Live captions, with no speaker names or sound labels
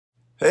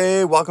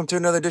Hey, welcome to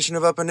another edition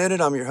of Up and In It.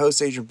 I'm your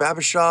host, Adrian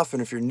Babishoff,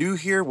 and if you're new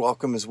here,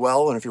 welcome as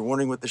well. And if you're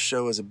wondering what the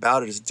show is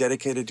about, it is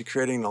dedicated to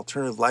creating an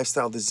alternative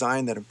lifestyle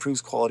design that improves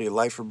quality of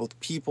life for both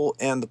people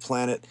and the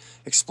planet,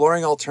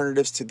 exploring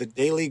alternatives to the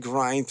daily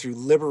grind through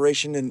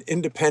liberation and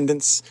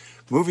independence,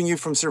 moving you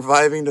from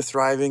surviving to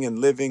thriving and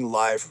living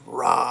life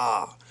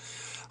raw.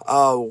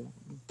 Oh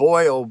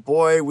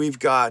boy, we've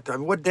got,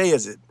 what day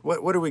is it?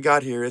 What do we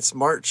got here? It's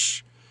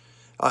March.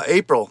 It's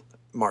April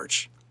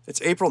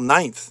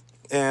 9th.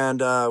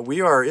 And we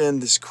are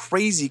in this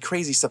crazy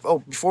stuff. Oh,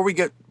 before we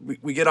get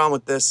on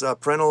with this,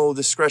 parental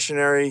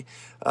discretionary,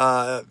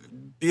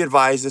 be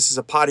advised, this is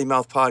a potty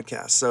mouth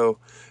podcast. So,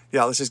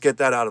 yeah, let's just get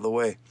that out of the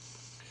way.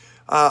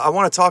 I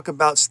want to talk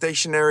about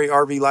stationary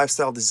RV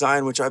lifestyle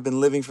design, which I've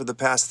been living for the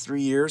past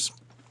 3 years,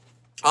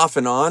 off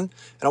and on.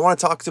 And I want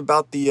to talk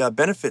about the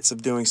benefits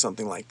of doing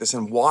something like this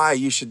and why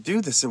you should do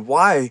this and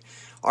why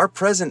our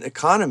present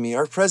economy,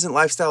 our present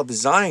lifestyle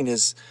design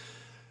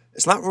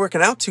it's not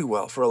working out too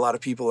well for a lot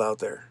of people out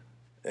there.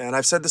 And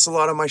I've said this a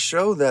lot on my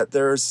show that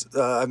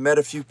I've met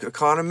a few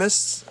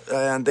economists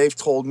and they've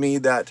told me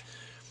that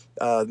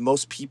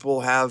most people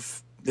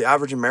have, the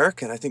average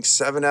American, I think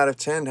 7 out of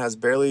 10 has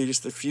barely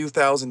just a few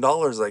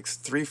 $1,000s, like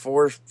 $3,000,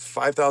 $4,000,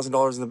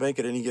 $5,000 in the bank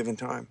at any given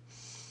time.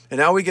 And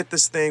now we get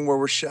this thing where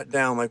we're shut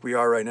down like we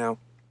are right now.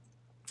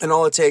 And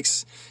all it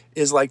takes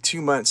is like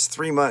 2 months,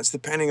 3 months,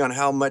 depending on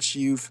how much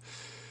you've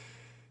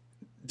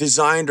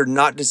designed or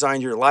not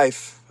designed your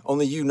life.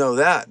 Only you know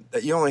that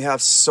you only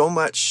have so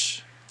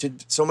much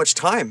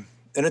time,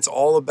 and it's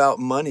all about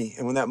money.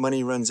 And when that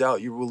money runs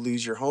out, you will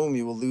lose your home,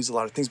 you will lose a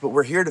lot of things. But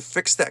we're here to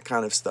fix that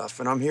kind of stuff.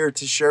 And I'm here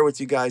to share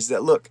with you guys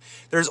that, look,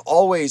 there's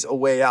always a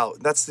way out.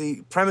 That's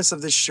the premise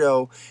of this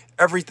show.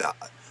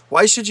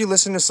 Why should you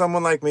listen to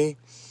someone like me?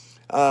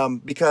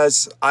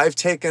 Because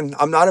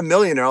I'm not a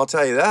millionaire, I'll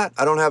tell you that.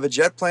 I don't have a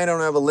jet plane. I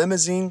don't have a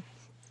limousine.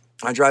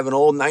 I drive an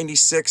old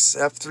 96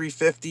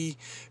 F350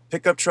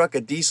 pickup truck,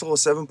 a diesel, a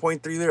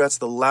 7.3 liter. That's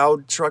the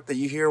loud truck that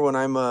you hear when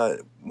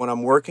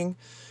I'm working.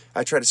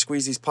 I try to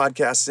squeeze these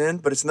podcasts in,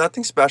 but it's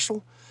nothing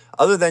special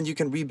other than you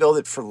can rebuild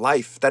it for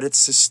life, that it's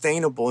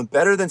sustainable, and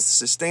better than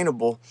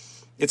sustainable,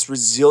 it's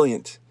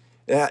resilient.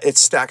 It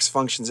stacks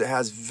functions. It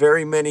has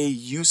very many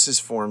uses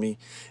for me,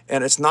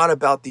 and it's not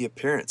about the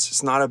appearance.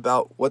 It's not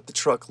about what the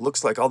truck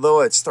looks like, although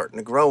it's starting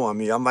to grow on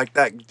me. I'm like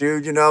that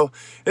dude,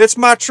 it's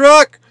my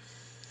truck.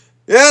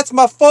 Yeah, it's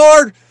my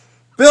Ford.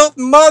 Built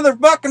in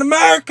motherfucking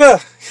America.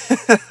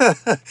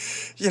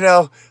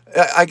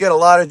 I get a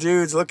lot of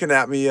dudes looking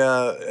at me.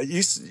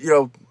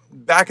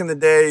 Back in the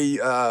day,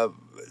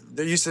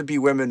 there used to be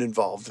women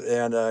involved,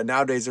 and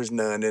nowadays there's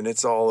none, and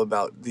it's all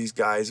about these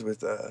guys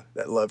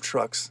that love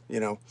trucks.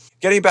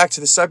 Getting back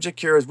to the subject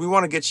here is we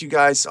want to get you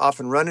guys off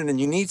and running, and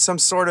you need some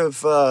sort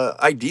of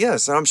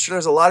ideas. And I'm sure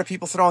there's a lot of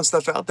people throwing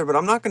stuff out there, but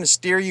I'm not going to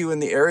steer you in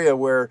the area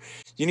where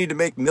you need to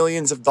make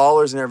millions of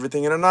dollars and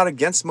everything. And I'm not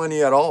against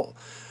money at all.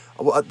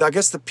 I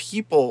guess the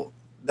people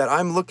that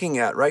I'm looking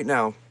at right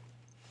now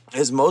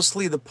is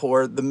mostly the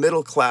poor, the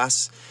middle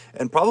class,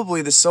 and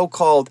probably the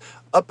so-called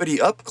uppity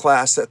up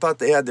class that thought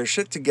they had their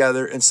shit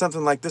together, and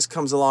something like this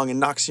comes along and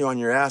knocks you on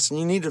your ass, and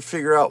you need to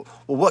figure out,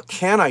 well, what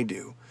can I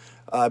do?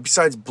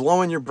 Besides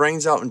blowing your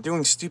brains out and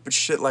doing stupid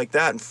shit like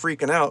that and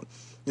freaking out,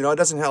 it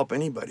doesn't help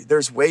anybody.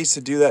 There's ways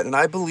to do that, and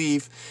I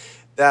believe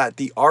that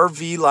the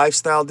RV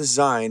lifestyle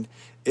design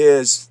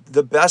is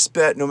the best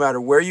bet no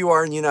matter where you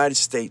are in the United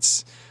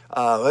States.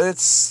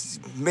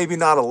 It's maybe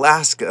not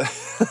Alaska.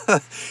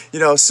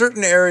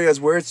 Certain areas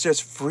where it's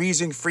just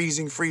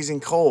freezing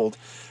cold.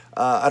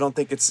 I don't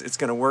think it's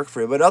going to work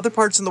for you. But other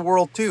parts in the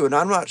world too, and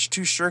I'm not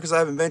too sure because I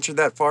haven't ventured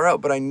that far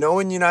out, but I know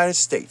in the United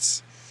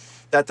States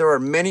that there are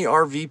many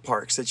RV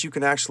parks that you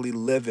can actually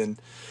live in.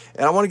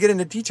 And I want to get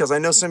into details. I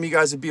know some of you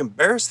guys would be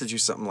embarrassed to do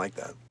something like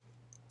that.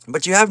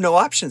 But you have no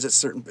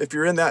options if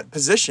you're in that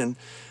position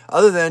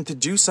other than to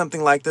do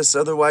something like this.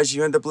 Otherwise,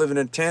 you end up living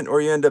in a tent,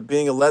 or you end up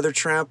being a leather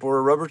tramp or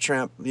a rubber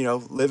tramp,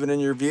 living in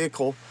your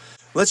vehicle.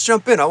 Let's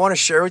jump in. I want to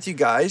share with you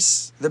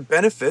guys the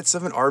benefits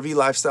of an RV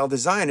lifestyle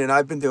design, and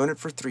I've been doing it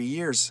for 3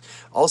 years.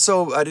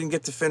 Also, I didn't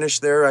get to finish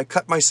there. I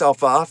cut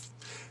myself off.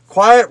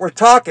 Quiet, we're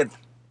talking.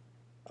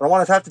 I don't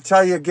want to have to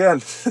tell you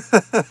again.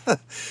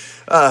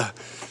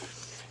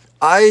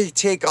 I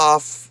take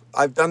off.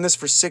 I've done this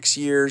for 6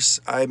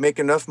 years. I make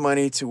enough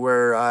money to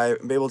where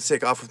I'm able to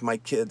take off with my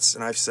kids,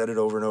 and I've said it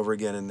over and over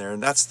again in there.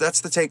 And that's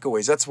the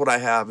takeaways. That's what I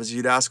have. Is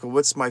you'd ask, well,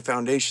 what's my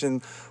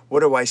foundation?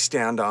 What do I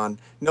stand on?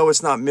 No,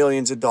 it's not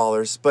millions of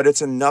dollars, but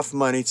it's enough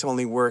money to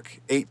only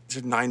work 8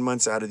 to 9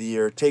 months out of the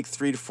year, take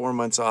 3 to 4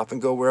 months off,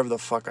 and go wherever the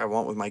fuck I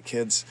want with my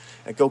kids,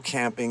 and go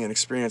camping and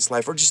experience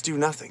life, or just do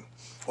nothing.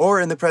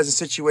 Or in the present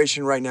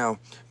situation right now,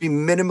 be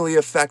minimally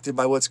affected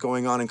by what's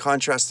going on in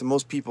contrast to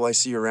most people I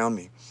see around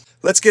me.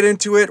 Let's get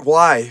into it.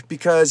 Why?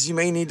 Because you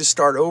may need to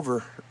start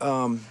over.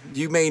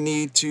 You may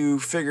need to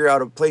figure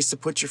out a place to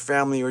put your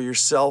family or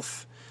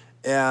yourself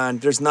And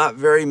there's not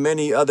very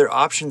many other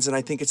options, and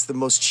I think it's the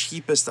most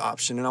cheapest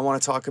option, and I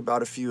want to talk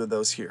about a few of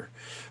those here.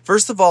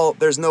 First of all,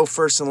 there's no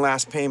first and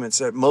last payments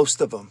at most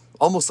of them,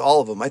 almost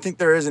all of them. I think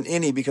there isn't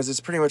any because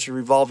it's pretty much a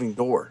revolving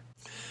door.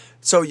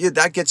 So yeah,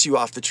 that gets you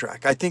off the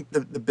track. I think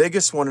the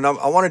biggest one, and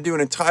I want to do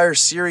an entire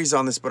series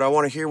on this, but I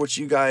want to hear what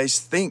you guys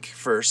think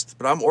first.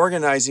 But I'm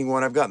organizing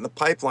one I've got in the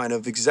pipeline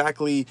of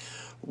exactly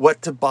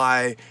what to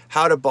buy,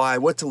 how to buy,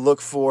 what to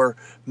look for,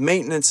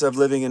 maintenance of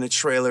living in a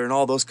trailer, and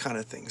all those kind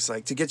of things.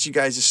 Like to get you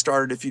guys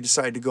started if you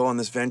decide to go on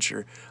this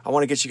venture. I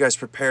want to get you guys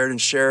prepared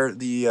and share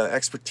the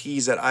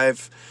expertise that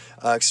I've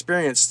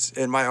experienced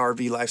in my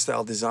RV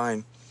lifestyle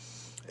design.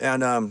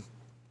 And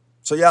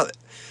so yeah,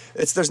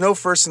 there's no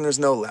first and there's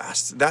no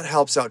last. That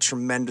helps out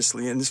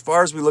tremendously. And as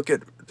far as we look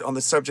at on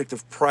the subject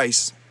of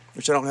price,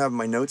 which I don't have in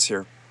my notes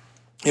here,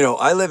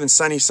 I live in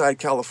Sunnyside,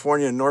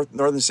 California,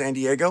 northern San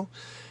Diego,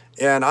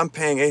 and I'm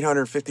paying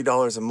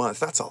 $850 a month.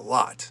 That's a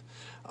lot.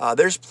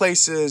 There's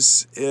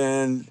places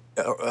in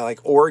like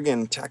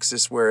Oregon,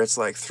 Texas, where it's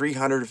like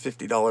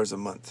 $350 a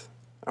month.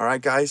 All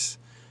right, guys,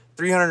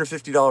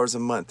 $350 a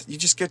month. You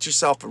just get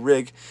yourself a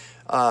rig.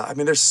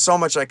 There's so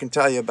much I can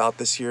tell you about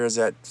this here. Is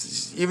that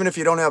even if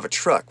you don't have a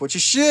truck, which you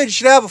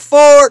should have a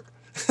Ford.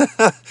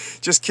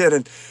 Just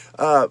kidding.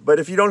 But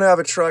if you don't have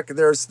a truck,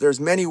 there's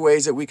many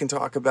ways that we can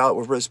talk about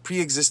where there's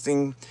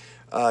pre-existing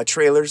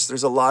trailers.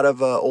 There's a lot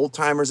of old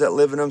timers that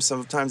live in them.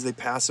 Sometimes they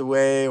pass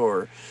away,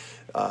 or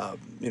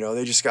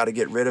they just got to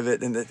get rid of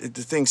it. And the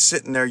thing's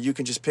sitting there. You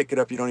can just pick it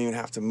up. You don't even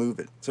have to move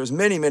it. So there's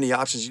many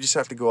options. You just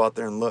have to go out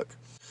there and look.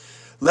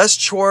 Less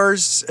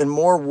chores and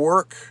more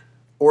work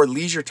or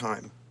leisure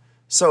time.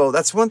 So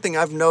that's one thing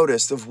I've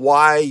noticed of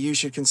why you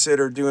should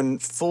consider doing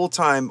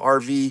full-time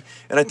RV.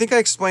 And I think I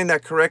explained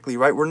that correctly,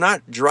 right? We're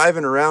not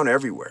driving around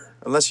everywhere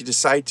unless you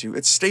decide to.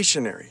 It's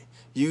stationary.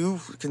 You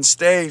can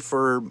stay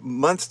for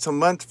month to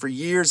month for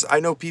years.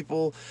 I know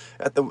people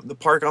at the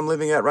park I'm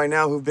living at right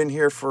now who've been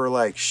here for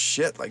like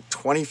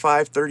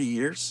 25, 30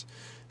 years.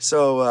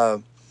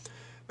 So,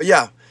 but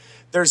yeah,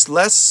 there's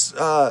less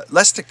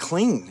to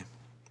clean.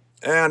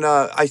 And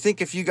I think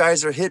if you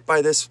guys are hit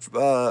by this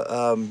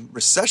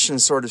recession,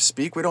 so to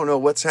speak, we don't know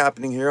what's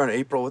happening here on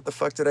April. What the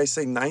fuck did I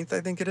say? 9th,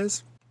 I think it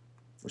is,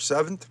 or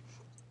 7th.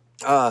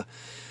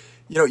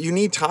 You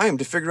need time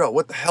to figure out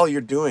what the hell you're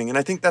doing. And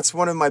I think that's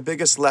one of my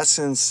biggest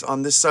lessons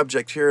on this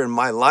subject here in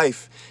my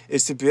life,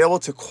 is to be able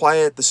to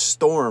quiet the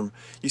storm.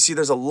 You see,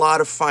 there's a lot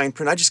of fine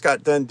print. I just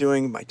got done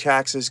doing my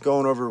taxes,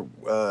 going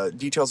over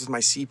details with my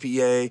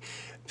CPA,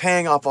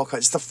 paying off all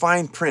kinds. It's the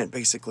fine print,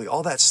 basically.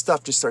 All that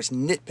stuff just starts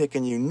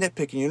nitpicking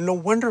you. No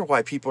wonder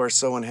why people are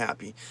so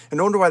unhappy. And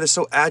no wonder why they're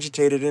so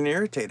agitated and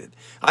irritated.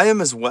 I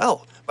am as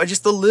well, by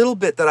just the little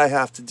bit that I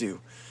have to do.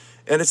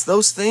 And it's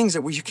those things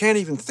that you can't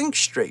even think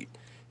straight.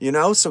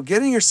 So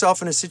getting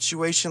yourself in a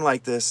situation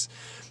like this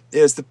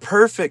is the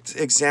perfect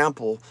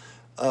example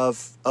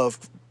of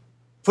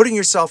putting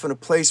yourself in a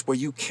place where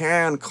you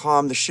can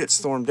calm the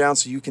shitstorm down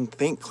so you can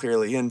think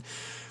clearly. And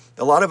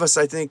a lot of us,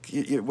 I think,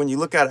 when you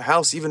look at a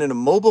house, even in a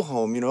mobile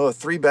home, a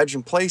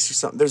 3-bedroom place or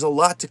something, there's a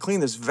lot to clean.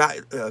 There's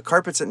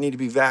carpets that need to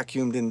be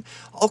vacuumed and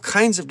all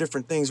kinds of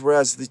different things.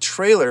 Whereas the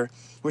trailer,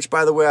 which,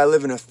 by the way, I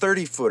live in a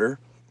 30-footer,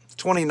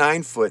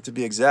 29-foot to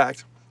be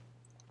exact,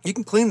 you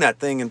can clean that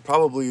thing in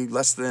probably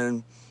less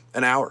than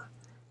an hour.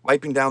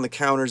 Wiping down the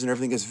counters and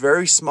everything is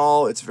very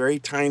small. It's very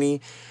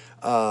tiny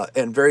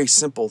and very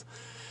simple.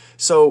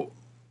 So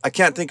I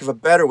can't think of a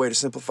better way to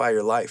simplify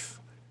your life.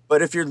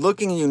 But if you're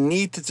looking and you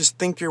need to just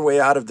think your way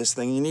out of this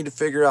thing, you need to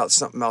figure out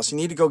something else. You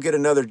need to go get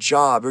another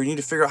job, or you need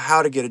to figure out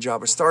how to get a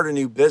job, or start a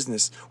new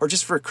business, or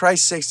just for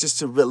Christ's sakes, just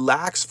to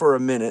relax for a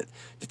minute,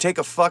 to take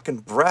a fucking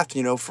breath,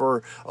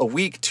 for a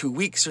week, 2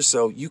 weeks or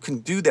so. You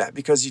can do that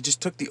because you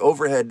just took the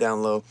overhead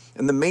down low,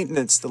 and the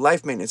maintenance, the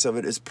life maintenance of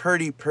it is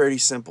pretty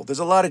simple. There's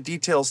a lot of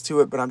details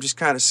to it, but I'm just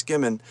kind of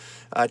skimming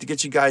to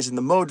get you guys in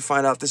the mode to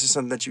find out if this is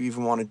something that you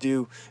even want to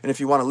do, and if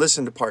you want to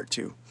listen to part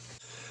 2.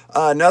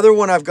 Another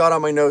one I've got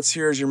on my notes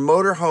here is your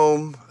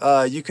motorhome.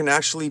 You can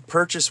actually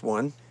purchase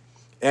one,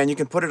 and you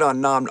can put it on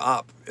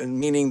non-op,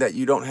 meaning that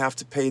you don't have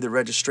to pay the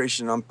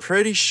registration. I'm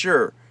pretty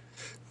sure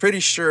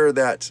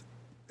that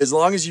as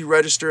long as you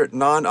register it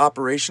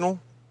non-operational,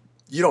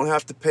 you don't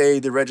have to pay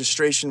the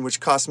registration,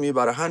 which cost me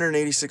about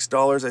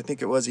 $186, I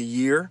think it was, a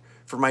year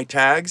for my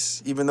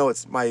tags. Even though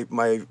it's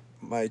my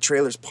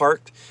trailer's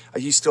parked,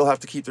 you still have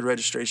to keep the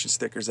registration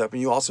stickers up.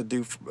 And you also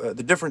do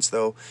the difference,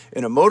 though,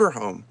 in a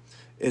motorhome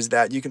is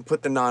that you can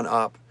put the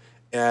non-op,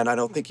 and I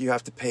don't think you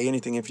have to pay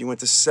anything. If you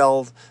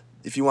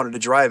wanted to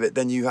drive it,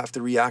 then you have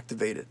to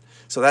reactivate it.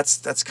 So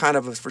that's kind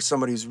of for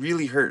somebody who's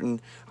really hurting.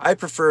 I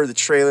prefer the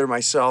trailer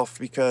myself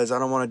because I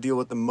don't want to deal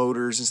with the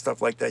motors and stuff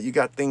like that. You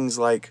got things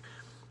like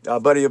a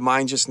buddy of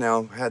mine just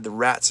now had the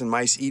rats and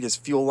mice eat his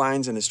fuel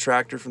lines in his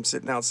tractor from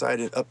sitting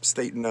outside in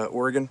upstate in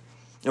Oregon.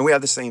 And we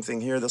have the same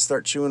thing here. They'll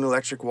start chewing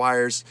electric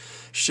wires,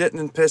 shitting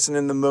and pissing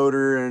in the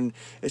motor, and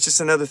it's just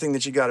another thing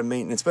that you got to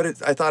maintenance.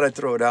 But I thought I'd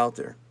throw it out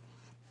there.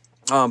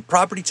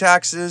 Property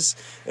taxes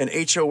and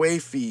HOA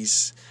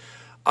fees.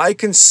 I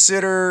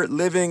consider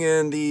living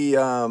in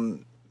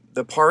the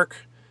park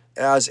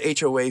as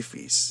HOA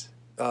fees.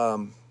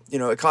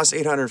 It costs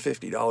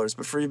 $850.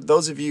 But for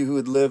those of you who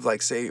would live,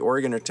 like, say,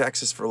 Oregon or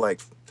Texas for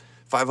like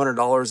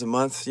 $500 a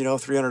month,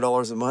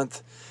 $300 a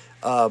month,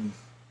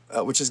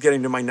 which is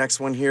getting to my next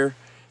one here.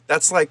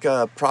 That's like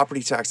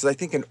property taxes. I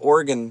think in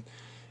Oregon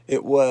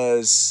it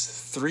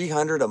was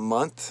 300 a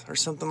month or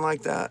something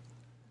like that,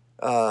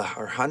 or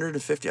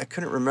 150. I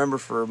couldn't remember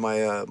for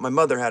my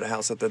mother had a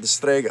house up there, the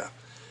Strega.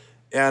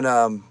 And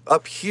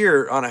up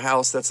here on a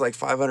house that's like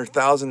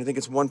 500,000, I think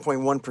it's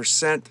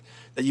 1.1%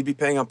 that you'd be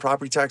paying on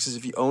property taxes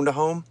if you owned a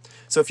home.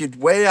 So if you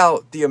weigh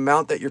out the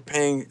amount that you're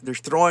paying, they're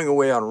throwing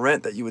away on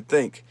rent that you would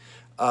think,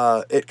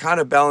 it kind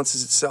of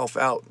balances itself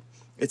out.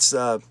 It's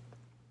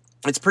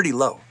pretty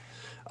low.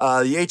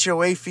 The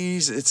HOA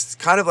fees, it's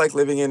kind of like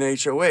living in an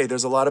HOA.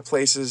 There's a lot of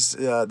places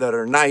that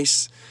are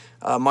nice.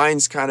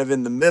 Mine's kind of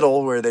in the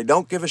middle where they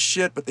don't give a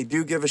shit, but they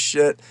do give a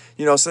shit.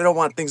 So they don't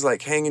want things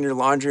like hanging your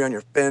laundry on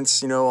your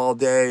fence, all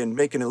day and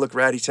making it look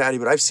ratty-tatty.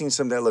 But I've seen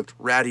some that looked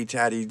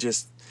ratty-tatty,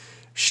 just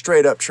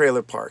straight up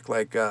trailer park,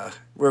 like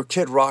where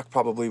Kid Rock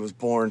probably was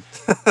born.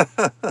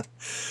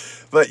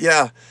 But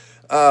yeah,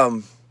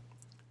 but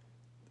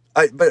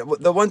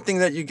the one thing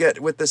that you get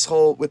with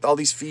with all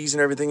these fees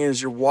and everything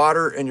is your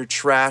water and your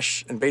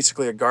trash and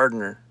basically a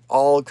gardener.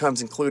 All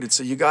comes included.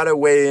 So you got to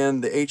weigh in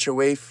the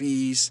HOA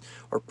fees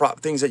or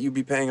things that you'd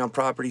be paying on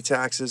property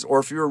taxes. Or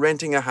if you were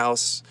renting a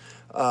house,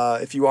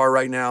 if you are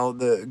right now,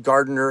 the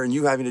gardener and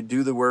you having to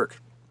do the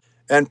work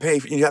and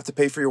you have to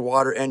pay for your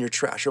water and your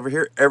trash. Over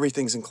here,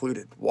 everything's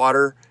included.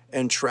 Water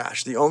and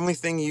trash. The only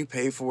thing you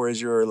pay for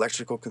is your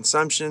electrical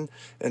consumption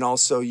and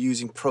also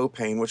using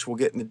propane, which we'll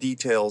get into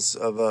details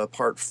of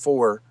part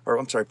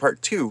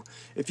 2,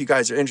 if you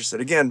guys are interested.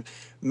 Again,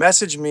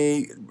 message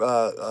me,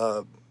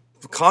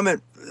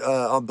 comment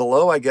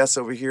below, I guess,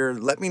 over here.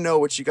 Let me know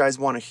what you guys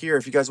want to hear,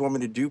 if you guys want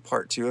me to do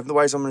part 2.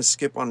 Otherwise, I'm going to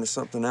skip on to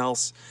something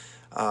else.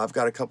 I've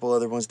got a couple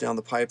other ones down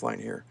the pipeline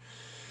here.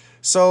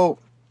 So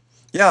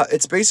yeah,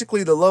 it's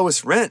basically the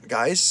lowest rent,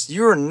 guys.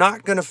 You're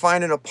not going to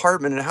find an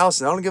apartment in a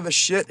house, and I don't give a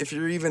shit if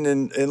you're even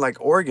in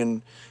like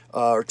Oregon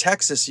or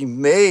Texas. You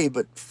may,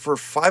 but for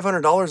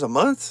 $500 a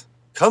month?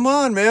 Come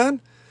on,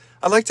 man.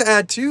 I'd like to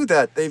add too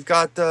that they've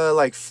got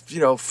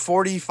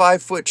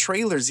 45-foot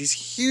trailers, these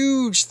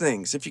huge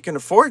things, if you can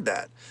afford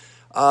that.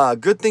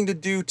 Good thing to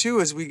do too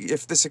is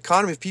if this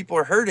economy, if people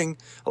are hurting,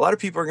 a lot of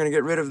people are going to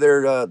get rid of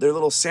their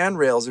little sand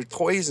rails, their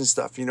toys and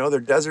stuff, their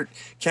desert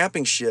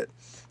camping shit.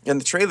 And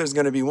the trailer is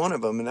going to be one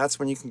of them. And that's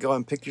when you can go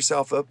and pick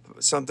yourself up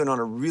something on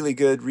a really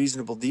good,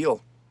 reasonable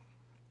deal.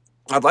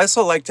 I'd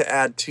also like to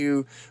add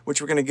too, which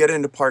we're going to get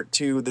into part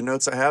 2, the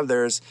notes I have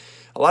there, is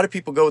a lot of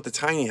people go with the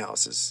tiny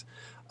houses.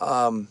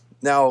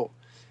 Now,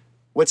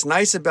 what's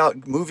nice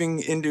about moving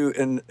into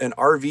an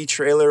RV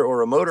trailer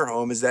or a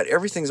motorhome is that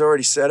everything's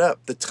already set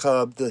up. The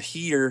tub, the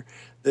heater,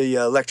 the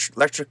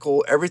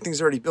electrical,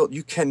 everything's already built.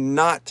 You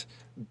cannot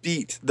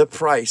beat the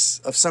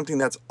price of something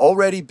that's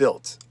already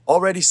built,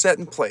 already set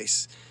in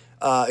place.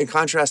 In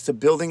contrast to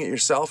building it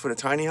yourself in a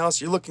tiny house,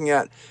 you're looking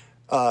at,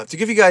 to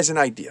give you guys an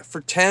idea,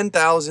 for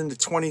 $10,000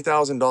 to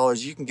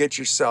 $20,000, you can get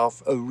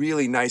yourself a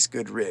really nice,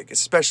 good rig,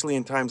 especially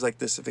in times like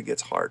this if it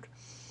gets hard.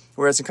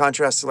 Whereas in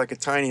contrast to like a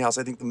tiny house,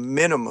 I think the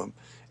minimum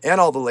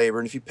and all the labor,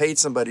 and if you paid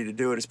somebody to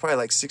do it, it's probably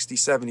like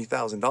 $60,000,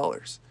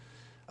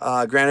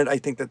 $70,000. Granted, I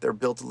think that they're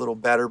built a little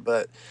better,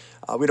 but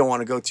we don't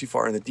want to go too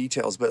far in the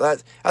details. But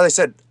as I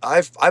said,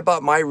 I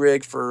bought my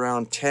rig for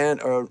around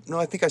I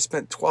think I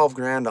spent 12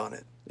 grand on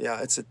it.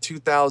 Yeah, it's a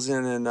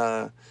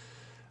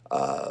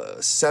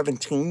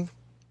 2017,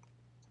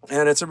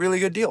 and it's a really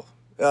good deal.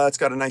 It's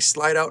got a nice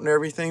slide out and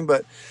everything,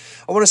 but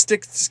I want to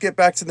skip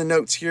back to the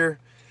notes here.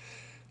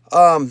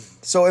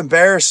 So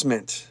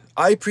embarrassment.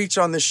 I preach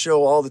on this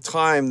show all the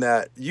time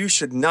that you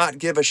should not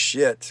give a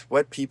shit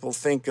what people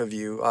think of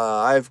you.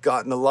 I've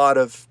gotten a lot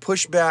of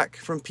pushback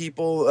from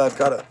people. I've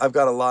got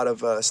a lot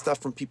of stuff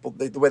from people.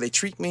 The way they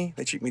treat me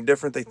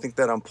different. They think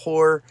that I'm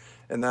poor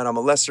and that I'm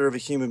a lesser of a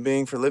human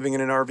being for living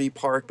in an RV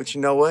park. But you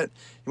know what?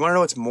 You want to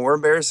know what's more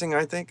embarrassing,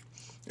 I think?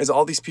 Is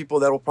all these people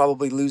that will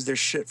probably lose their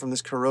shit from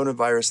this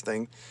coronavirus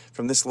thing,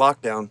 from this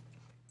lockdown,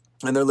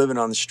 and they're living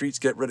on the streets,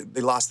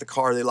 they lost the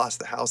car, they lost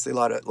the house, they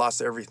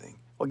lost everything.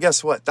 Well,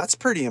 guess what? That's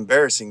pretty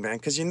embarrassing, man,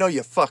 because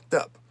you fucked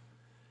up.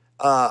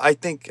 I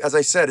think, as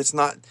I said, it's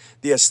not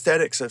the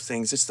aesthetics of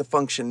things, it's the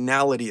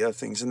functionality of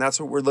things. And that's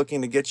what we're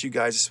looking to get you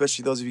guys,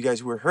 especially those of you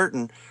guys who are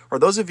hurting, or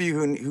those of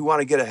you who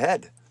want to get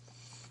ahead.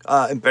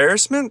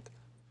 Embarrassment?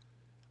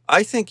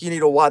 I think you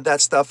need to wad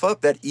that stuff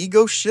up. That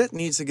ego shit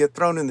needs to get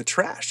thrown in the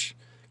trash.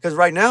 Because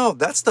right now,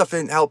 that stuff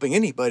ain't helping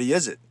anybody,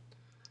 is it?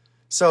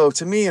 So,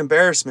 to me,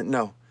 embarrassment,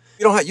 no.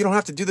 You don't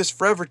have to do this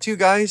forever, too,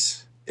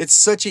 guys. It's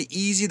such a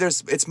easy,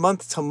 it's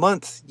month to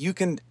month.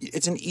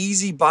 It's an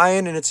easy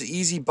buy-in and it's an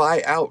easy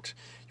buy-out.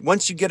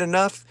 Once you get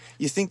enough,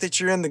 you think that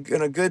you're in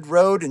a good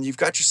road and you've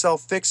got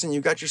yourself fixed and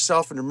you've got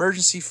yourself an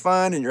emergency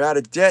fund and you're out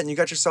of debt and you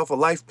got yourself a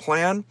life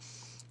plan,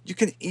 you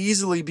can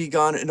easily be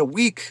gone in a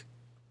week.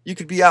 You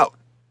could be out,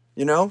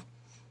 And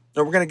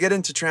we're going to get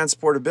into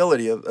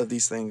transportability of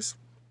these things.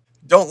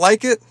 Don't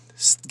like it?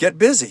 Get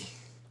busy.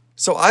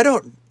 So I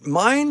don't,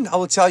 mine, I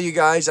will tell you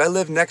guys, I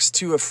live next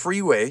to a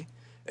freeway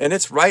and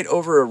it's right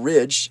over a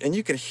ridge and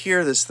you can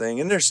hear this thing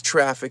and there's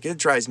traffic. It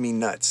drives me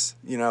nuts.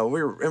 You know,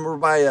 we're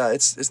by,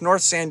 it's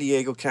North San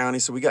Diego County.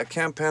 So we got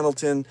Camp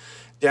Pendleton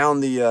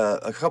down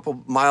a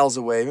couple miles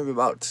away, maybe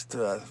about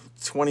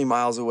 20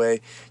 miles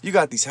away. You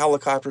got these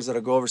helicopters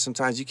that'll go over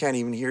sometimes. You can't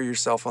even hear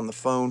yourself on the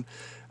phone.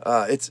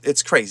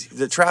 It's crazy.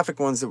 The traffic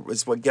ones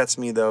is what gets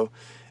me though.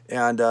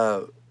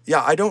 And,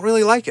 yeah, I don't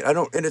really like it.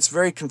 And it's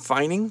very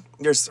confining.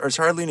 There's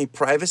hardly any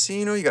privacy.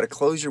 You know, you got to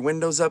close your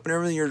windows up and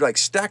everything. You're like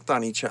stacked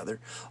on each other.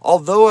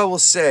 Although I will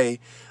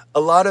say, a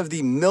lot of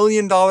the $1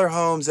 million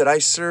homes that I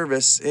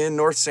service in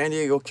North San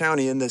Diego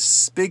County, in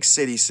this big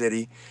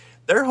city,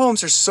 their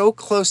homes are so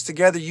close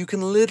together. You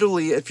can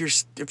literally, if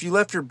you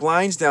left your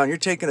blinds down, you're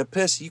taking a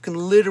piss, you can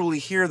literally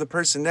hear the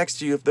person next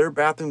to you if their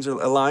bathrooms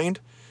are aligned.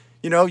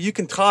 You know, you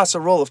can toss a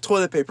roll of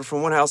toilet paper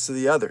from one house to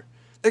the other.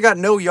 They got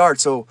no yard,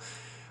 so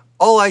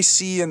all I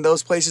see in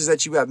those places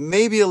that you have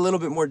maybe a little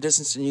bit more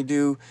distance than you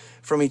do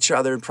from each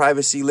other in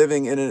privacy,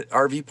 living in an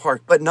RV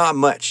park, but not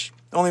much,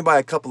 only by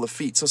a couple of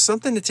feet. So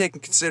something to take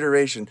in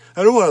consideration.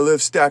 I don't want to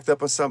live stacked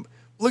up on some.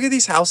 Look at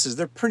these houses.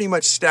 They're pretty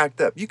much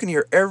stacked up. You can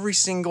hear every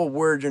single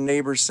word your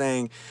neighbor's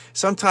saying.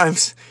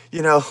 Sometimes,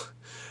 you know,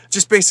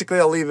 just basically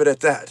I'll leave it at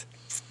that.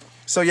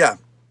 So yeah,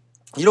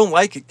 you don't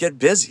like it, get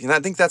busy. And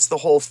I think that's the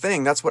whole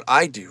thing. That's what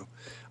I do.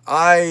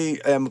 I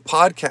am a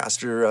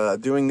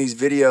podcaster doing these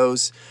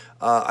videos.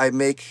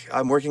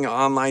 I'm working on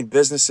online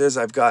businesses.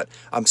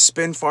 I'm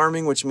spin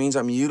farming, which means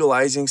I'm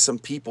utilizing some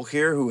people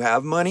here who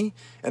have money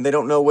and they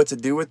don't know what to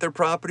do with their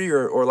property,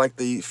 or like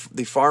the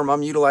farm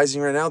I'm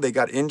utilizing right now, they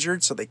got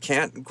injured, so they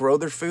can't grow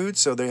their food.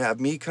 So they have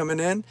me coming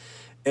in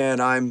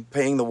and I'm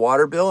paying the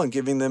water bill and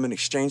giving them in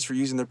exchange for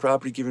using their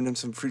property, giving them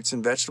some fruits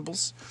and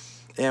vegetables.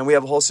 And we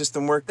have a whole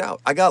system worked out.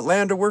 I got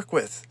land to work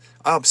with.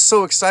 I'm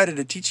so excited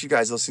to teach you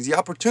guys those things. The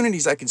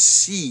opportunities I can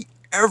see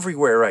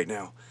everywhere right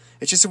now.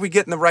 It's just if we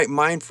get in the right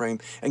mind frame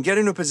and get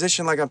into a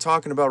position like I'm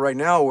talking about right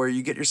now, where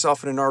you get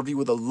yourself in an RV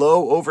with a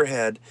low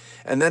overhead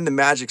and then the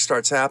magic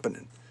starts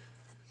happening.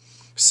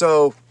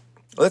 So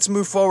let's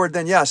move forward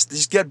then. Yes,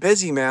 just get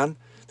busy, man.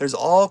 There's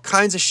all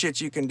kinds of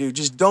shit you can do.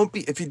 Just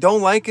if you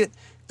don't like it,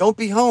 don't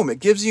be home.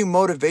 It gives you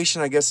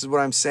motivation, I guess is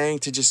what I'm saying,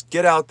 to just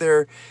get out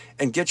there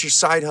and get your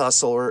side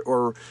hustle,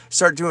 or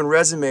start doing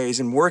resumes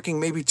and working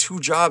maybe 2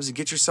 jobs and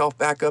get yourself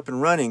back up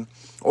and running.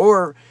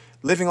 Or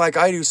living like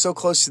I do, so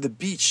close to the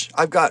beach.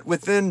 I've got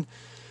within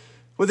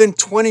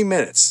 20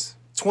 minutes,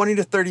 20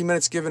 to 30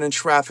 minutes given in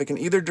traffic in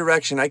either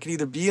direction. I could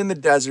either be in the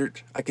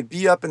desert, I could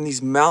be up in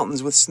these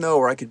mountains with snow,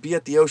 or I could be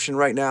at the ocean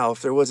right now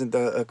if there wasn't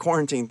a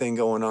quarantine thing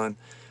going on.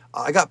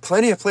 I got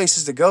plenty of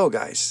places to go,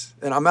 guys.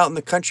 And I'm out in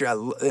the country,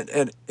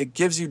 and it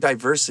gives you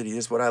diversity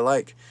is what I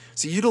like.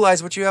 So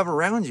utilize what you have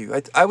around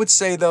you. I would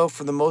say, though,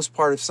 for the most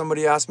part, if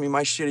somebody asked me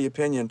my shitty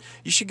opinion,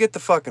 you should get the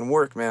fucking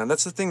work, man.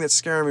 That's the thing that's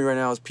scaring me right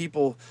now, is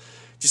people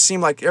just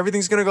seem like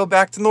everything's going to go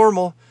back to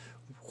normal.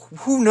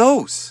 Who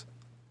knows?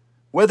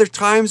 Whether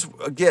times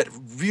get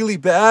really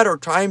bad or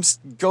times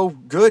go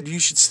good, you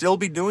should still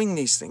be doing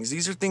these things.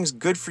 These are things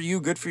good for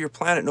you, good for your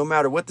planet, no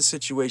matter what the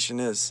situation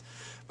is.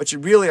 But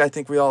I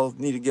think we all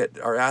need to get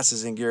our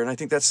asses in gear, and I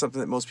think that's something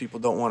that most people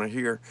don't want to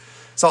hear.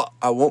 So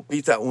I won't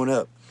beat that one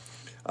up.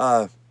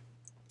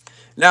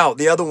 Now,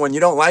 the other one, you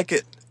don't like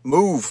it,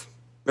 move.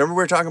 Remember we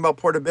were talking about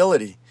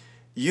portability.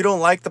 You don't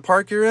like the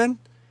park you're in?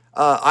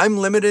 I'm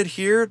limited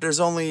here. There's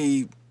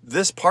only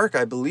this park,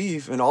 I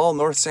believe, in all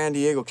North San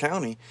Diego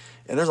County.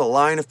 And there's a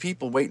line of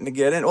people waiting to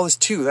get in. Oh, there's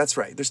 2. That's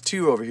right. There's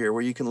 2 over here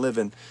where you can live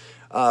in.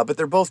 But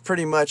they're both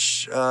pretty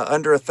much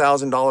under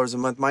 $1,000 a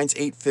month. Mine's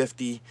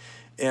 $850.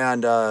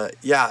 And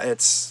yeah,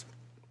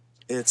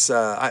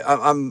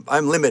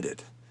 I'm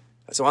limited.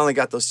 So I only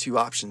got those 2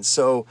 options.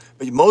 So,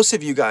 but most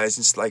of you guys,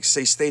 it's like,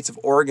 say, states of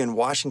Oregon,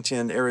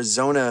 Washington,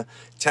 Arizona,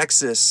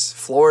 Texas,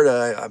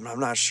 Florida, I'm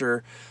not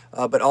sure.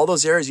 But all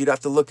those areas you'd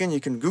have to look in. You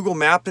can Google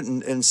map it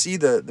and see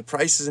the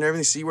prices and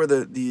everything, see where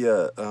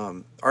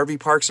the RV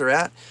parks are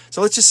at.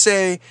 So let's just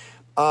say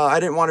I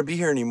didn't want to be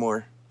here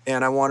anymore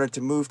and I wanted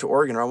to move to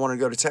Oregon, or I wanted to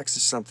go to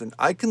Texas or something.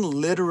 I can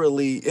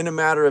literally, in a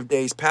matter of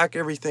days, pack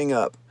everything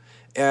up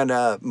and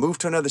move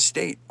to another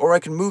state. Or I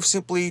can move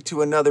simply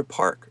to another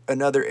park,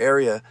 another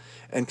area,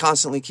 and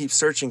constantly keep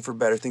searching for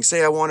better things.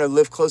 Say I want to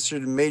live closer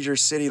to a major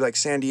city like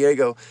San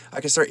Diego, I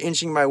can start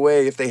inching my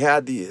way, if they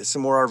had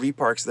some more RV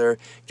parks there,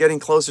 getting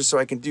closer so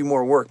I can do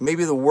more work.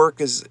 Maybe the work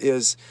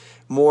is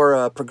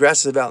more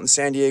progressive out in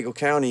San Diego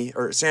County,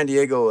 or San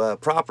Diego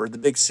proper, the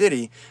big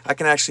city. I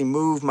can actually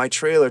move my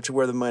trailer to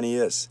where the money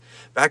is.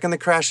 Back in the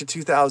crash of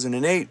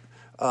 2008,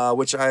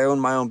 which I own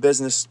my own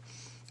business,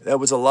 there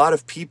was a lot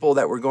of people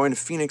that were going to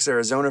Phoenix,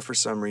 Arizona for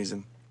some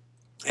reason.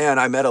 And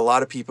I met a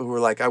lot of people who were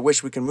like, I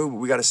wish we can move, but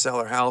we got to sell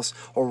our house,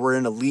 or we're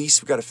in a lease,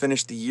 we got to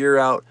finish the year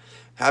out.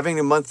 Having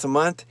a month to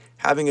month,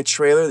 having a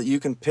trailer that you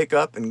can pick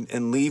up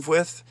and leave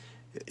with,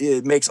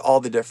 it makes all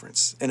the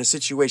difference in a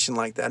situation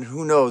like that. And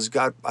who knows,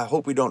 God, I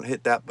hope we don't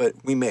hit that, but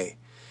we may.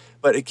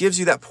 but it gives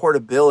you that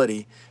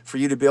portability for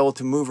you to be able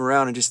to move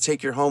around and just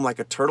take your home like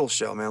a turtle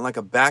shell, man, like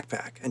a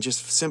backpack, and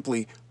just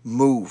simply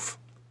move.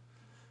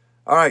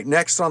 All right,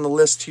 next on the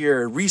list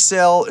here,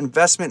 resale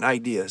investment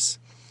ideas.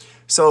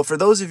 So for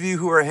those of you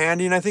who are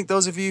handy, and I think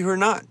those of you who are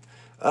not,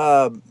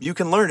 you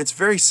can learn. It's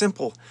very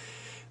simple.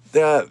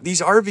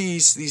 These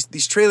RVs,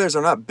 these trailers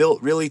are not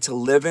built really to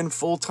live in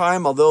full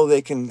time, although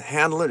they can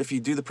handle it if you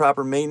do the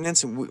proper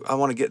maintenance, and I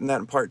want to get in that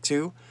in part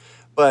 2.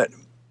 But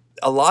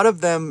a lot of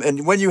them,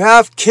 and when you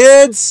have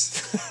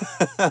kids,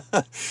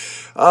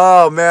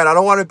 oh man, I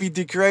don't want to be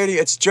degrading.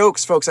 It's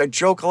jokes, folks. I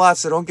joke a lot,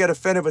 so don't get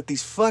offended. But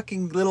these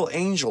fucking little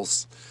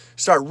angels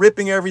start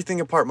ripping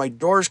everything apart. My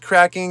door's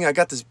cracking. I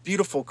got this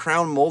beautiful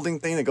crown molding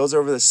thing that goes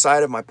over the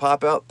side of my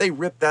pop out. They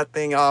rip that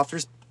thing off.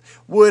 There's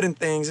wood and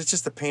things. It's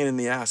just a pain in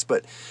the ass.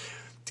 But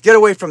to get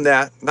away from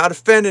that, not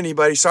offend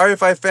anybody. Sorry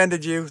if I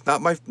offended you.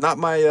 Not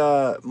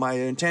my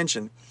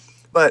intention.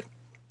 But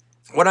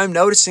what I'm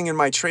noticing in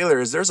my trailer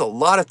is there's a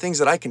lot of things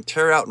that I can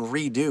tear out and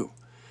redo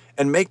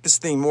and make this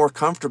thing more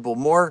comfortable,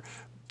 more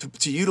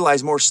to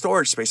utilize more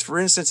storage space. For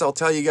instance, I'll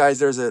tell you guys,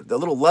 there's a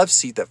little love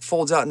seat that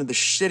folds out into the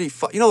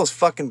shitty, you know those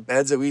fucking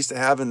beds that we used to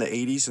have in the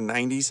 80s and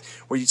 90s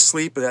where you'd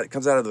sleep and that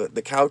comes out of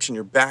the couch and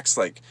your back's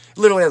like,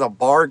 literally has a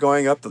bar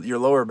going up your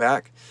lower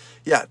back.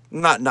 Yeah,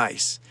 not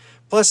nice.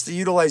 Plus the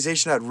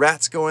utilization, I had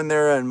rats go in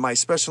there, and my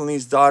special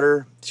needs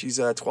daughter, she's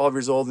 12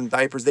 years old, in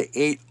diapers. They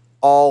ate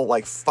all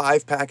like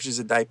 5 packages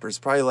of diapers,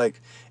 probably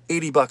like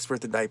 $80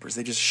 worth of diapers.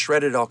 They just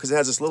shredded it all because it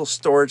has this little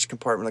storage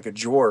compartment like a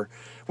drawer,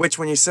 which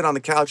when you sit on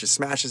the couch, it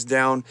smashes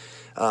down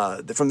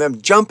from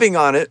them jumping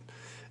on it,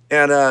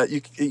 and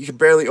you can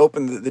barely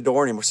open the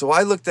door anymore. So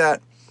I looked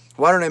at,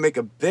 why don't I make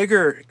a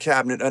bigger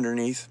cabinet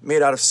underneath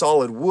made out of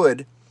solid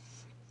wood?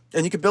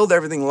 And you can build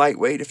everything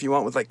lightweight if you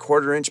want with like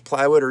 1/4-inch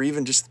plywood, or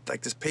even just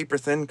like this paper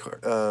thin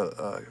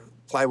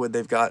plywood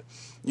they've got,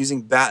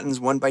 using battens,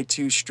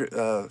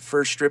 1x2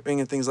 fur stripping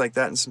and things like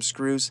that, and some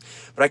screws.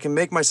 But I can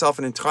make myself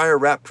an entire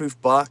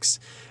wrap-proof box.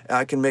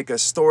 I can make a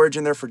storage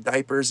in there for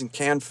diapers and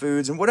canned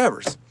foods and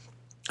whatever's.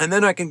 And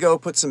then I can go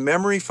put some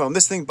memory foam.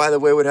 This thing, by the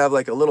way, would have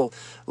like a little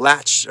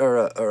latch or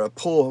a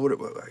pull.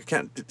 I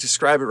can't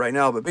describe it right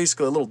now, but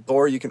basically a little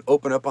door you can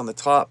open up on the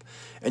top,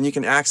 and you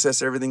can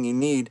access everything you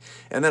need.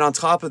 And then on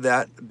top of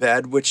that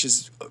bed, which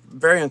is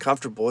very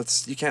uncomfortable,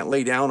 you can't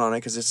lay down on it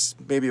because it's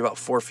maybe about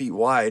 4 feet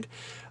wide.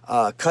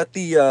 Cut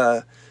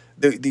the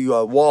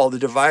wall, the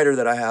divider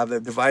that I have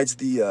that divides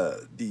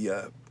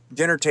the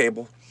dinner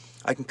table.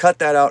 I can cut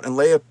that out and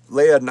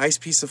lay a nice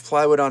piece of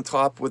plywood on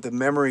top with a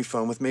memory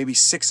foam, with maybe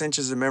 6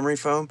 inches of memory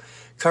foam.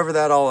 Cover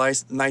that all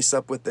nice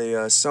up with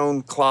a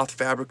sewn cloth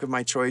fabric of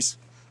my choice,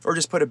 or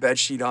just put a bed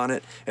sheet on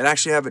it and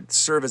actually have it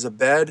serve as a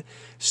bed,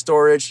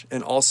 storage,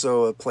 and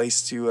also a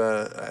place to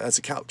as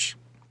a couch.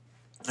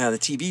 The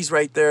TV's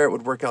right there. It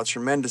would work out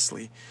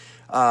tremendously.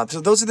 So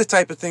those are the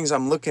type of things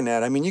I'm looking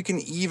at. I mean, you can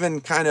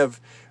even kind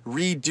of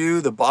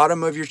redo the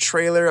bottom of your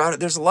trailer.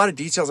 There's a lot of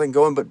details I can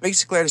go in, but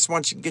basically I just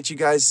want to get you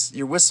guys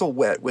your whistle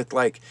wet with,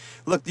 like,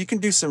 look, you can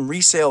do some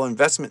resale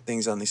investment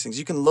things on these things.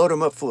 You can load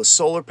them up full of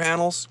solar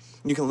panels.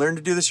 You can learn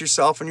to do this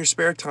yourself in your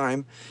spare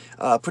time.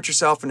 Put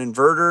yourself an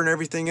inverter and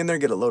everything in there,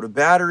 get a load of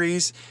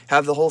batteries,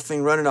 have the whole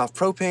thing running off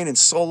propane and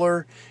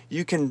solar.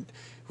 You can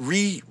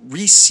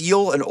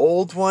reseal an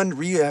old one,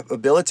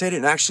 rehabilitate it,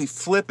 and actually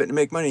flip it and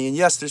make money. And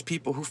yes, there's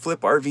people who flip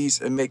RVs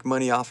and make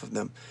money off of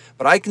them.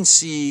 But I can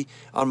see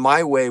on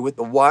my way with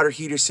the water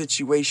heater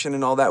situation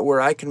and all that, where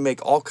I can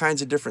make all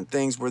kinds of different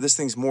things where this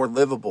thing's more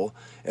livable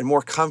and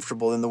more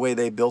comfortable in the way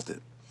they built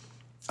it.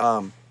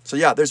 So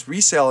yeah, there's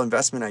resale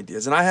investment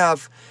ideas. And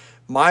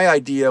my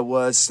idea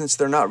was, since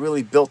they're not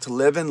really built to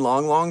live in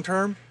long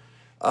term,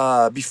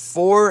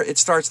 before it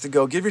starts to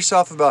go, give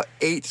yourself about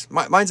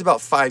mine's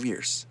about 5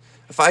 years.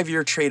 A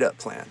 5-year trade-up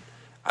plan.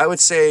 I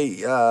would say,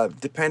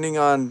 depending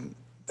on,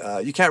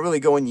 you can't really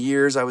go in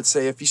years. I would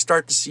say if you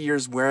start to see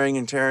yours wearing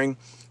and tearing,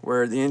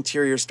 where the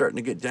interior is starting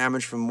to get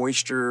damaged from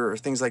moisture or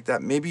things like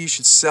that, maybe you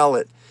should sell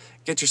it,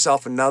 get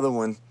yourself another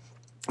one,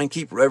 and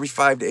keep every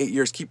 5 to 8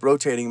 years, keep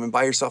rotating them and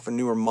buy yourself a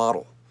newer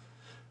model.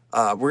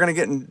 We're going to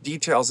get in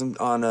details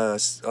on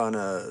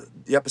the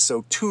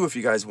episode 2 if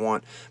you guys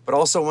want. But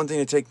also one thing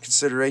to take into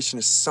consideration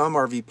is some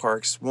RV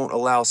parks won't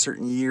allow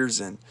certain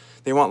years in.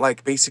 They want,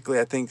 like, basically,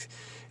 I think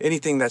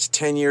anything that's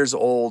 10 years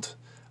old,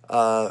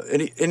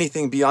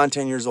 anything beyond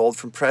 10 years old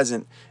from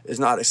present is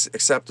not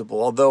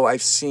acceptable. Although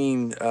I've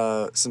seen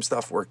some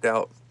stuff worked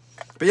out.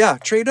 But yeah,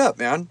 trade up,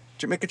 man.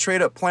 To make a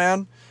trade up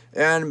plan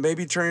and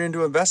maybe turn it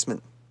into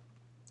investment.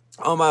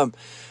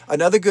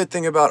 Another good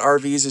thing about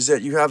RVs is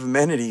that you have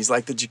amenities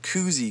like the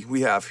jacuzzi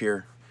we have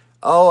here.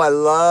 Oh, I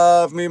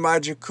love me my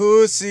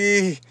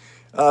jacuzzi.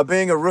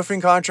 Being a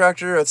roofing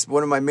contractor, that's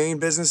one of my main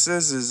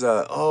businesses.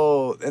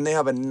 And they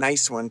have a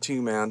nice one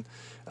too, man.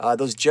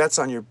 Those jets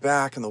on your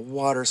back and the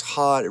water's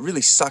hot. It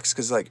really sucks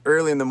because, like,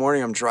 early in the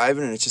morning I'm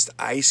driving and it's just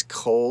ice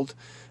cold.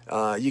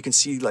 You can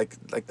see like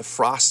the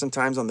frost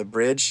sometimes on the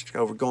bridge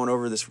going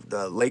over this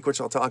lake, which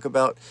I'll talk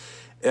about.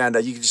 And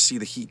you can just see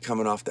the heat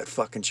coming off that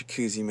fucking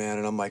jacuzzi, man.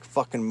 And I'm like,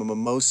 fucking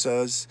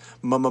mimosas,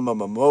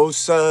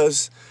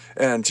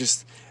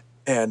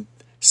 and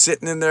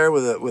sitting in there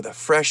with a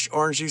fresh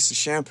orange juice and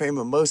champagne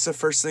mimosa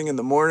first thing in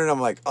the morning.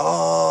 I'm like,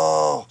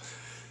 oh,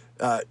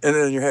 and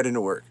then you're heading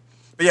to work.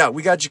 But yeah,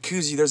 we got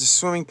jacuzzi. There's a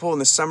swimming pool in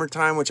the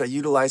summertime, which I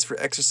utilize for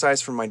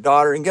exercise for my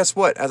daughter. And guess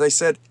what? As I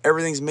said,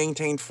 everything's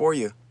maintained for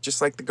you.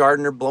 Just like the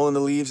gardener blowing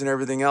the leaves and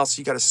everything else,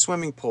 you got a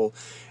swimming pool.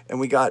 And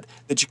we got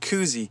the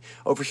jacuzzi.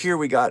 Over here,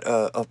 we got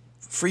a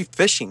free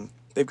fishing.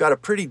 They've got a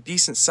pretty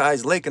decent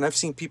sized lake, and I've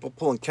seen people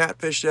pulling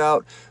catfish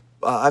out.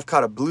 I've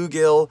caught a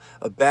bluegill,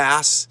 a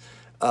bass.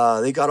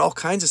 They got all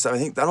kinds of stuff.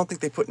 I don't think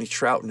they put any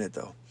trout in it,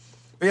 though.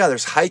 But yeah,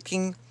 there's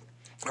hiking.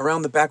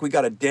 Around the back, we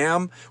got a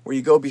dam where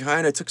you go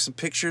behind. I took some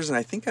pictures, and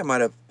I think I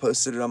might have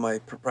posted it on my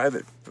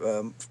private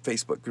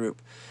Facebook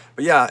group.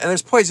 But yeah, and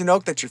there's poison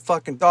oak that your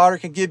fucking daughter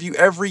can give you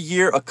every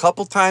year, a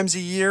couple times a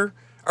year.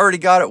 I already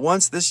got it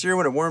once this year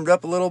when it warmed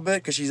up a little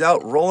bit because she's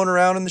out rolling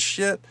around in the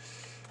shit.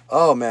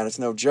 Oh, man, it's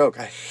no joke.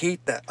 I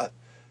hate that.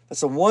 That's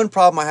the one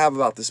problem I have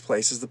about this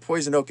place is the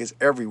poison oak is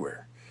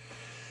everywhere.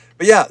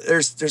 But yeah,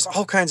 there's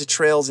all kinds of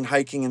trails and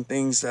hiking and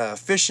things,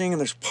 fishing, and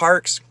there's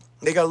parks.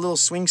 They got a little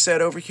swing set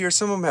over here.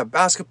 Some of them have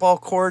basketball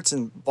courts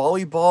and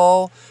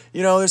volleyball.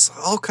 You know,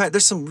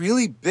 there's some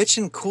really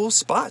bitchin' cool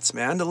spots,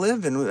 man, to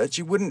live in that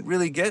you wouldn't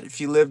really get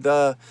if you lived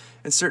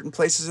in certain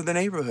places of the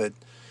neighborhood.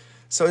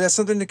 So that's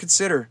something to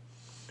consider.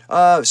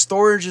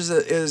 Storage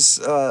is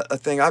a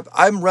thing.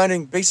 I'm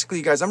running, basically,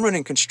 you guys, I'm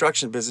running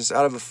construction business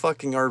out of a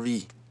fucking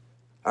RV.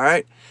 All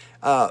right?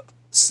 A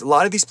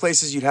lot of these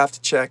places you'd have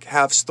to check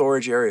have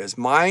storage areas.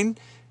 Mine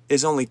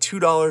is only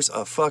 $2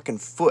 a fucking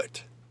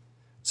foot.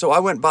 So I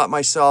went and bought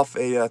myself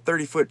a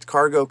 30-foot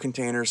cargo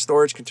container,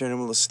 storage container,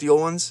 one of those steel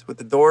ones with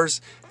the doors.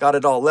 Got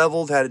it all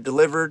leveled, had it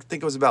delivered. I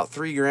think it was about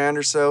 $3,000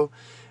 or so.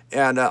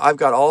 And I've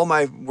got all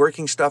my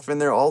working stuff in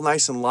there, all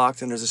nice and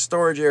locked. And there's a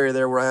storage area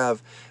there where I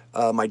have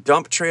my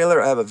dump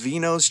trailer. I have a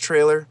V-nose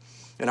trailer.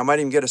 And I might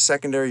even get a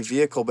secondary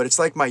vehicle. But it's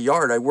like my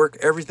yard. I work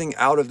everything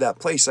out of that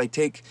place. I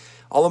take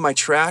all of my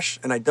trash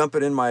and I dump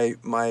it in my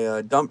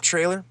dump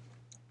trailer,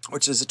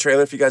 which is a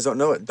trailer. If you guys don't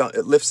know,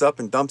 it lifts up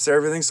and dumps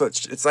everything. So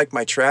it's like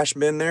my trash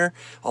bin there.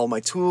 All my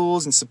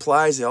tools and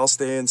supplies, they all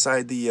stay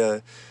inside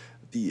the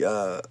what do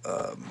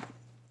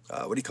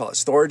you call it,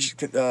 storage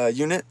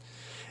unit.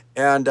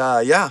 And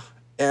yeah,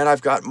 and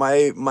I've got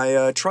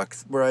my truck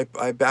where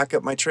I back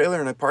up my trailer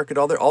and I park it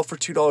all there, all for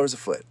 $2 a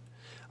foot.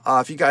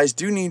 If you guys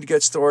do need to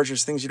get storage,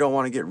 there's things you don't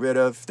want to get rid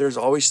of. There's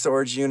always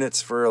storage units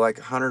for like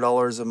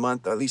 $100 a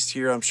month. At least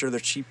here, I'm sure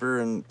they're cheaper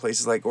in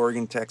places like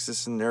Oregon,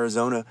 Texas, and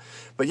Arizona.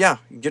 But yeah,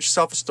 you get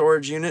yourself a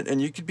storage unit,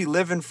 and you could be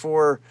living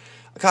for,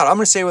 God, I'm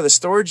going to say with a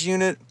storage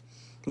unit,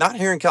 not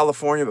here in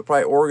California, but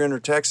probably Oregon or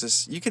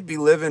Texas, you could be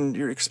living,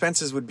 your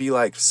expenses would be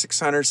like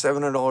 $600,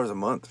 $700 a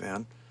month,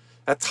 man.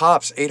 That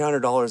tops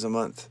 $800 a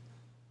month.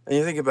 And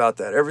you think about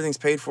that. Everything's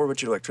paid for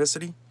but your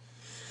electricity.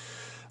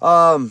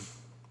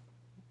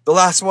 The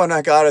last one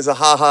I got as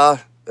a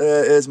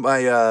is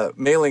my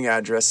mailing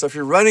address. So if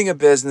you're running a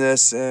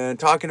business and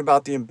talking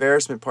about the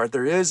embarrassment part,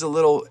 there is a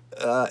little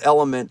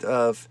element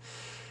of,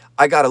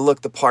 I got to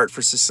look the part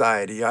for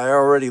society. I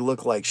already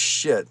look like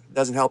shit.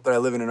 Doesn't help that I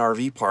live in an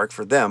RV park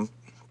for them.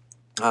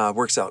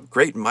 Works out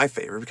great in my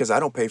favor because I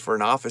don't pay for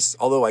an office.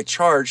 Although I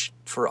charge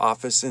for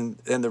office and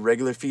the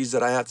regular fees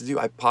that I have to do,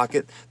 I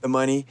pocket the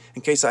money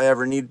in case I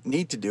ever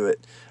need to do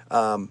it.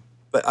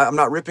 But I'm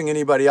not ripping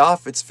anybody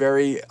off.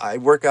 I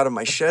work out of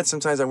my shed.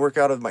 Sometimes I work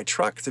out of my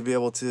truck to be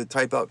able to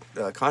type out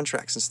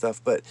contracts and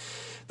stuff. But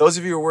those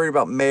of you who are worried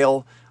about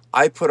mail,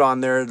 I put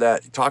on there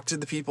that talk to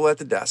the people at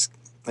the desk.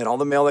 And all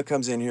the mail that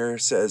comes in here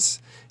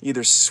says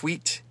either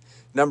suite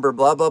number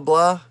blah, blah,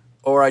 blah,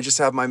 or I just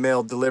have my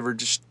mail delivered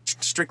just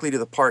strictly to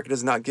the park. It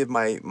does not give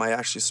my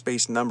actual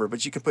space number,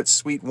 but you can put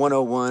suite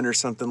 101 or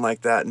something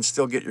like that and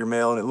still get your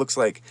mail, and it looks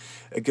like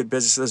a good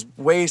business. There's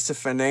ways to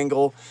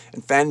fandangle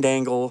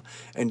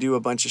and do a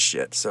bunch of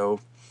shit. So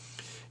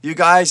you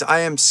guys, I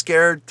am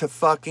scared to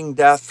fucking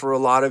death for a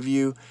lot of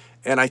you,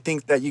 and I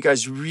think that you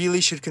guys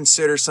really should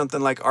consider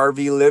something like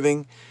RV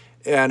living.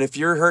 And if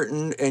you're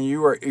hurting and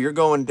you're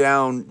going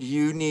down,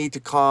 you need to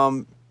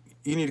calm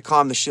the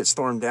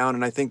shitstorm down.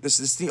 And I think this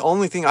is the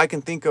only thing I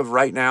can think of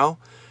right now,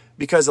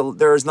 because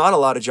there is not a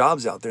lot of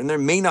jobs out there, and there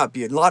may not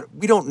be a lot.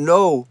 We don't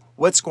know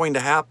what's going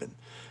to happen.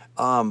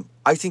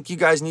 I think you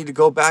guys need to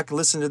go back and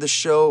listen to this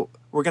show.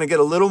 We're going to get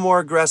a little more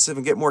aggressive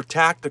and get more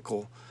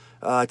tactical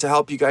to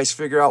help you guys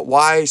figure out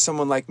why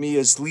someone like me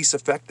is least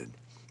affected,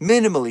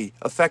 minimally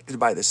affected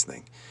by this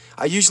thing.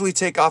 I usually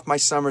take off my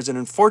summers, and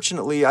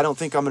unfortunately, I don't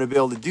think I'm going to be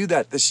able to do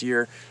that this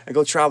year and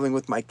go traveling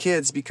with my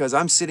kids because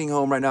I'm sitting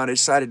home right now and I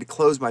decided to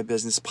close my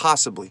business,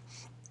 possibly.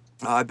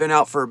 I've been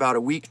out for about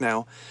a week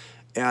now,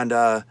 and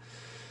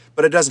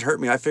but it doesn't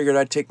hurt me. I figured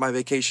I'd take my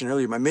vacation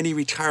earlier. My mini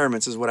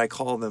retirements is what I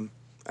call them.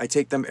 I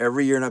take them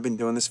every year, and I've been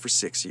doing this for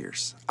 6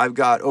 years. I've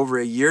got over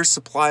a year's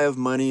supply of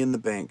money in the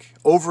bank.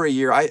 Over a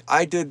year.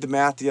 I did the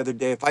math the other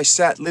day. If I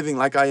sat living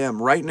like I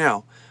am right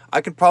now,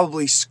 I could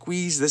probably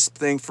squeeze this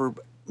thing for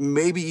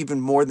maybe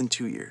even more than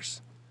 2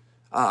 years.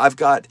 I've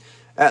got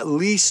at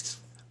least,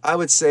 I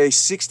would say,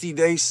 60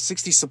 days,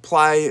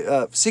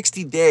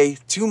 60 day,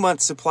 2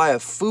 month supply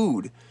of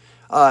food,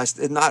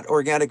 not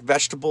organic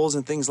vegetables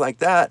and things like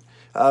that,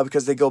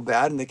 because they go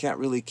bad and they can't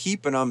really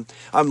keep. And I'm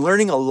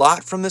learning a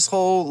lot from this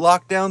whole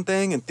lockdown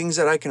thing and things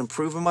that I can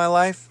improve in my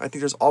life. I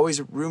think there's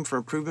always room for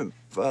improvement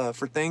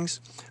for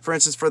things. For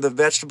instance, for the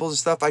vegetables and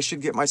stuff, I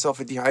should get myself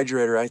a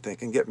dehydrator, I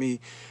think, and get me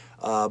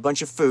a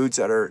bunch of foods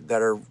that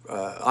are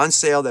on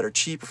sale, that are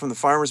cheaper from the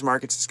farmers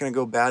markets. It's going to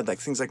go bad, like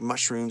things like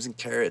mushrooms and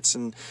carrots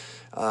and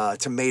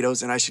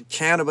tomatoes. And I should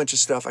can a bunch of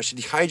stuff. I should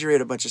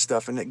dehydrate a bunch of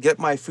stuff and get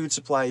my food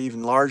supply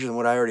even larger than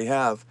what I already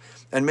have,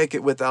 and make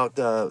it without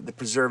the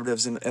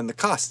preservatives and the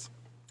cost.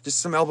 Just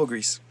some elbow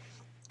grease.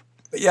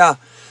 But yeah,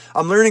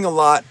 I'm learning a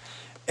lot,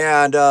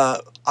 and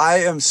I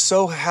am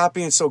so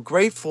happy and so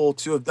grateful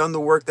to have done the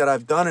work that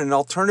I've done in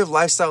alternative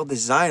lifestyle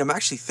design. I'm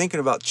actually thinking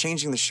about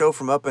changing the show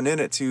from Up and In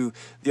It to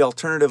the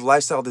Alternative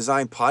Lifestyle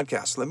Design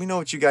Podcast. Let me know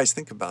what you guys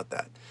think about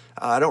that.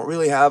 I don't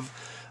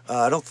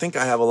think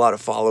I have a lot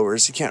of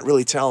followers. You can't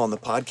really tell on the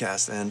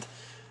podcast end,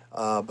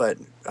 but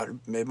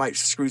it might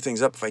screw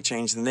things up if I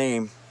change the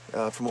name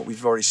from what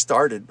we've already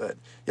started. But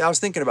yeah, I was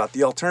thinking about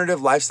the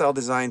Alternative Lifestyle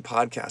Design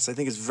Podcast. I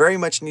think it's very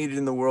much needed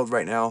in the world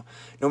right now,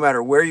 no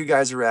matter where you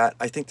guys are at.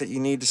 I think that you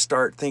need to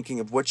start thinking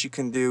of what you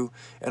can do.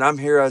 And I'm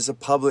here as a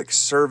public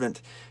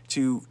servant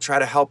to try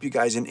to help you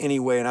guys in any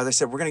way. And as I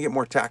said, we're going to get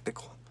more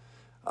tactical.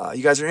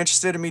 You guys are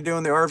interested in me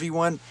doing the RV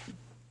one?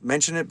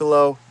 Mention it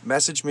below,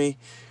 message me,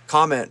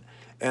 comment,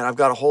 and I've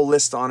got a whole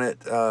list on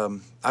it. I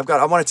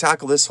want to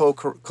tackle this whole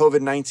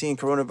COVID-19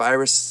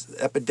 coronavirus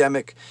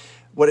epidemic,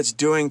 what it's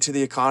doing to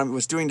the economy, what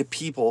it's doing to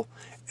people,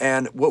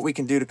 and what we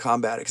can do to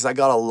combat it. Because I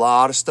got a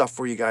lot of stuff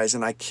for you guys,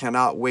 and I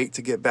cannot wait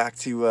to get back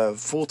to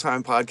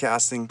full-time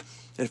podcasting.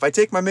 And if I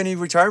take my mini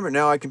retirement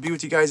now, I can be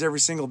with you guys every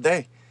single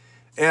day.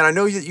 And I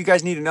know that you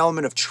guys need an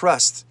element of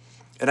trust.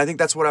 And I think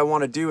that's what I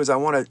want to do, is I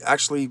want to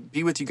actually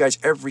be with you guys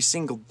every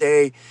single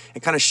day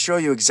and kind of show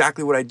you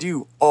exactly what I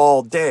do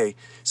all day.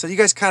 So you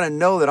guys kind of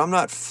know that I'm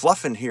not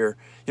fluffing here.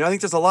 You know, I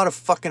think there's a lot of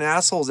fucking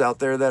assholes out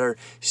there that are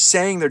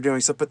saying they're doing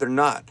stuff, but they're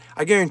not.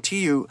 I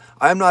guarantee you,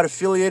 I'm not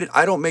affiliated.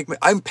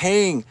 I'm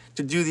paying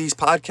to do these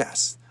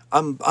podcasts.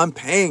 I'm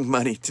paying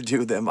money to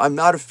do them. I'm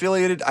not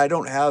affiliated. I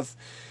don't have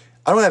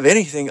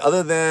anything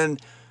other than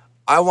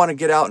I want to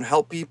get out and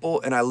help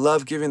people, and I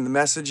love giving the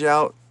message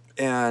out.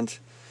 And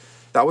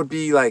that would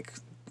be like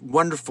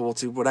wonderful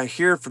to what I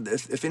hear for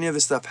this. If any of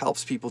this stuff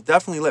helps people,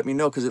 definitely let me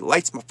know, because it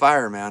lights my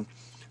fire, man.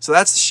 So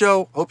that's the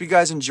show. Hope you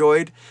guys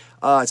enjoyed.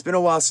 It's been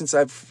a while since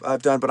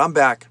I've done, but I'm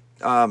back.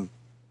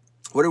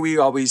 What do we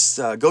always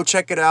go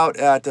check it out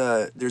at?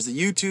 There's a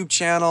YouTube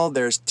channel.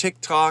 There's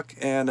TikTok,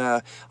 and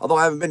although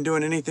I haven't been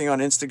doing anything on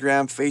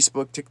Instagram,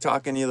 Facebook,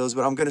 TikTok, any of those,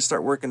 but I'm going to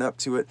start working up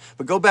to it.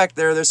 But go back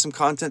there. There's some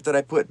content that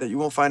I put that you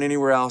won't find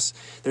anywhere else.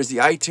 There's the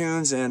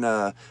iTunes and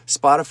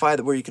Spotify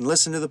where you can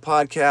listen to the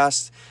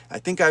podcast. I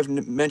think I've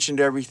mentioned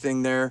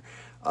everything there.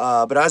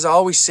 But as I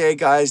always say,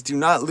 guys, do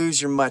not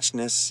lose your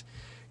muchness.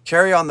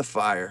 Carry on the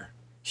fire.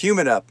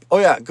 Human up. Oh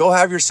yeah, go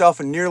have yourself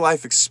a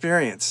near-life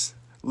experience.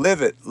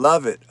 Live it,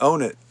 love it,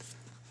 own it,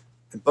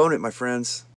 and bone it, my friends.